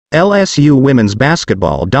LSU women's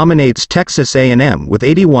basketball dominates Texas A&M with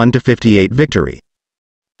 81-58 victory.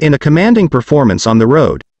 In a commanding performance on the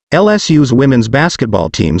road, LSU's women's basketball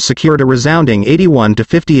team secured a resounding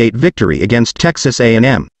 81-58 victory against Texas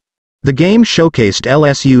A&M. The game showcased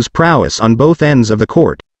LSU's prowess on both ends of the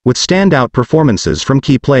court, with standout performances from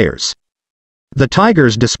key players. The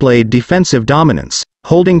Tigers displayed defensive dominance,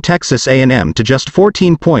 holding Texas A&M to just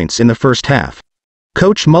 14 points in the first half.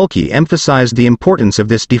 Coach Mulkey emphasized the importance of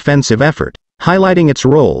this defensive effort, highlighting its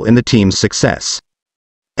role in the team's success.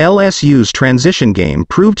 LSU's transition game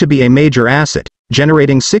proved to be a major asset,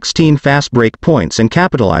 generating 16 fast-break points and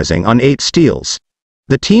capitalizing on 8 steals.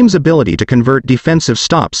 The team's ability to convert defensive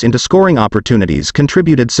stops into scoring opportunities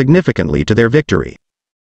contributed significantly to their victory.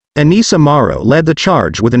 Aneesah Morrow led the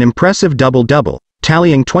charge with an impressive double-double,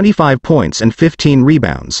 tallying 25 points and 15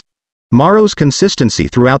 rebounds. Morrow's consistency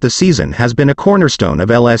throughout the season has been a cornerstone of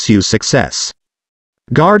LSU's success.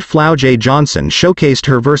 Guard Flau'jae showcased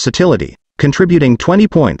her versatility, contributing 20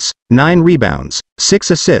 points, 9 rebounds,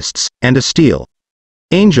 6 assists, and a steal.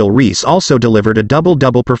 Angel Reese also delivered a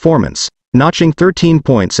double-double performance, notching 13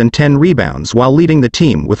 points and 10 rebounds while leading the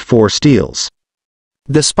team with 4 steals.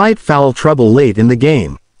 Despite foul trouble late in the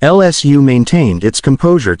game, LSU maintained its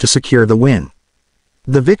composure to secure the win.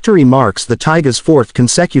 The victory marks the Tigers' 4th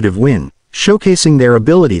consecutive win, showcasing their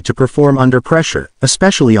ability to perform under pressure,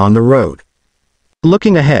 especially on the road.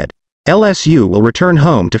 Looking ahead, LSU will return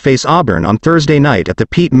home to face Auburn on Thursday night at the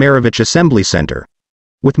Pete Maravich Assembly Center.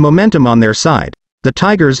 With momentum on their side, the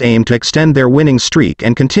Tigers aim to extend their winning streak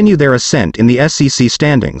and continue their ascent in the SEC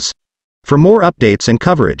standings. For more updates and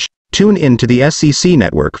coverage, tune in to the SEC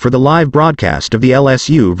Network for the live broadcast of the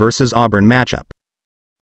LSU vs. Auburn matchup.